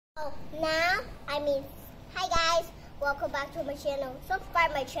So now, hi guys, welcome back to my channel.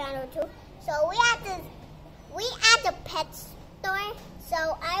 Subscribe my channel too. So we at the pet store.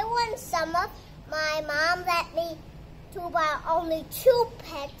 So I want some of my mom let me to buy only 2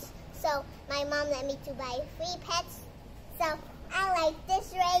 pets. So my mom let me to buy 3 pets. So I like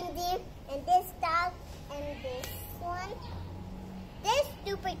this reindeer and this dog and this one. This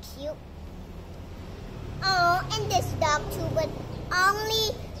super cute. Oh, and this dog too, but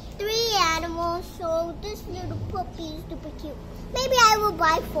only 3 animals, so this little puppy is super cute. Maybe I will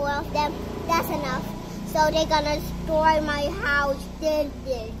buy 4 of them. That's enough. So they're gonna store my house. This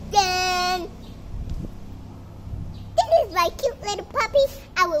is my cute little puppy.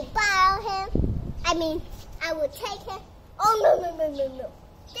 I will borrow him. I will take him. Oh, no.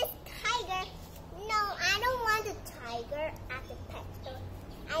 This tiger. No, I don't want a tiger at the pet store.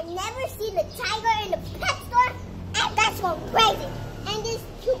 I've never seen a tiger in the pet store, and that's so crazy. And this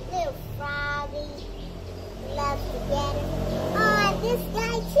cute little froggy loves together. Oh, and this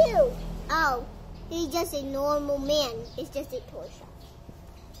guy too. Oh, he's just a normal man. It's just a toy shop.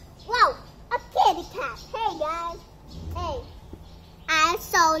 Whoa, a kitty cat. Hey guys. Hey.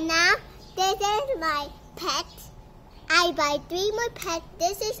 So now this is my pet. I buy 3 more pets.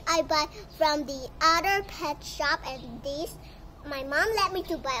 This is I buy from the other pet shop, and these my mom let me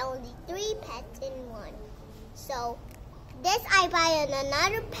to buy only 3 pets in one. So this I buy in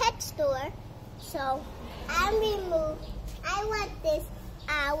another pet store. So I want this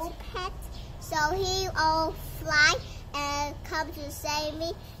owl pet. So he all fly and come to save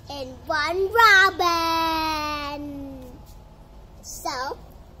me in one robin. So,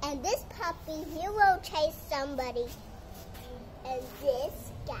 and this puppy, he will chase somebody. And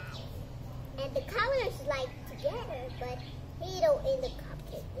this guy. And the colors like together, but he don't in the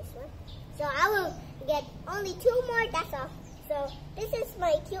cupcake, this one. So I will get only 2 more, that's all. So this is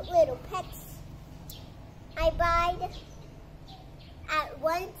my cute little pets. I buy at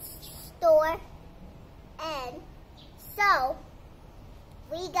one store, and so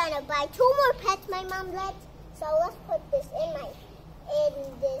we gonna buy 2 more pets my mom let. So let's put this in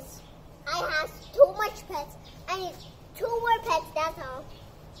this. I have too much pets. I need 2 more pets, that's all.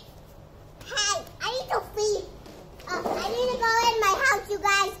 Hey, I need to feed. I need to go in my house, you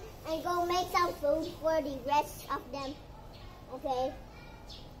guys, and go make some food for the rest of them. Okay?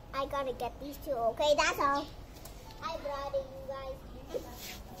 I gotta get these 2, okay? That's all. I brought it, you guys.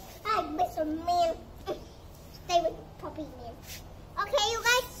 Hi, Mr. Man. Stay with puppy man. Okay, you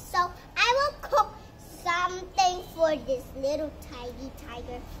guys, so I will cook something for this little tiny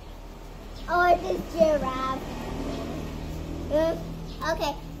tiger. Or this giraffe.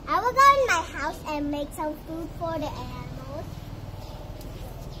 Okay, I will go in my house and make some food for the animals.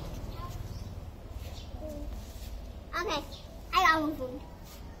 Okay, I got my food.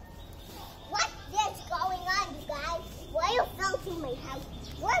 What is going on, you guys? Why you fell to my house?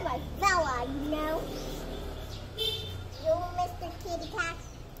 Where my fella, you know? You, Mr. Kitty Cat,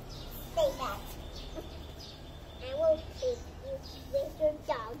 stay back. I won't feed you with your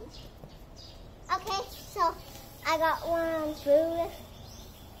dog. Okay, so I got one food.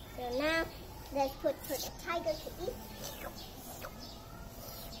 So now let's put for the tiger to eat.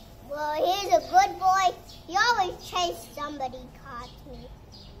 Well, he's a good boy. He always chased somebody caught me.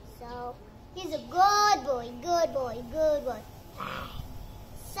 So he's a good boy, good boy, good boy.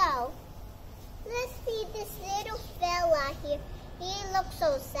 So let's feed this little fella here. He looks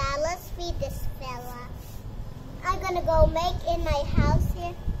so sad. Let's feed this fella. I'm gonna go make in my house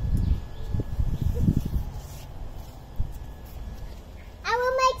here. I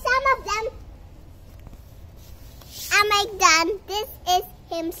will make some of them. I make done. This is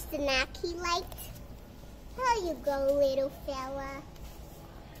him snack he liked. Here you go, little fella.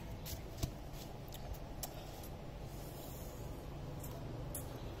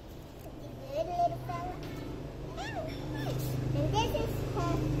 Good little fella. And this is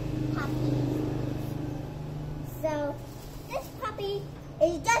her puppy. So this puppy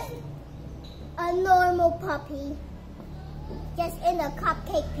is just a normal puppy. Just in a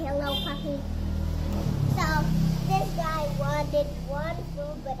cupcake pillow puppy. So this guy wanted one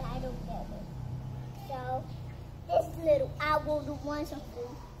food, but I don't get it. So this little owl wants some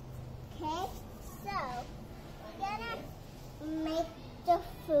food. Okay, so we're gonna make the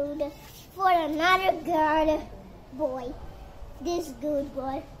food for another good boy. This good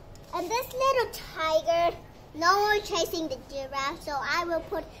boy. And this little tiger, no more chasing the giraffe, so I will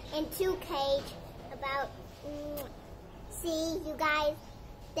put in 2 cages about. See, you guys,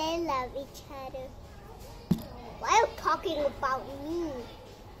 they love each other. Why are you talking about me?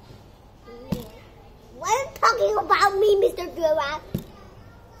 Why are you talking about me, Mr. Giraffe?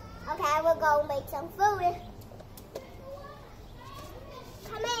 I will go make some food.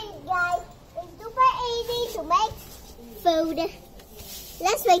 Come in, guys. It's super easy to make food.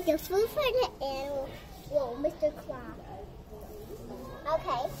 Let's make the food for the animal. Whoa, Mr. Claw.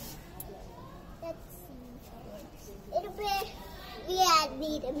 Okay. Let's see. It'll be, we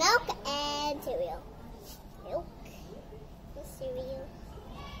need milk and cereal. Milk and cereal.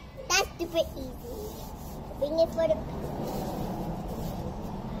 That's super easy. Bring it for the...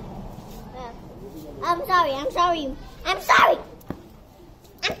 I'm sorry,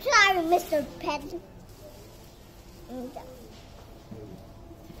 Mr. Pet.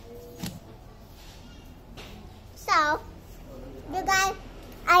 So, you guys,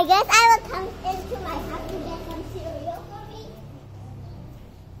 I guess I will come into my house.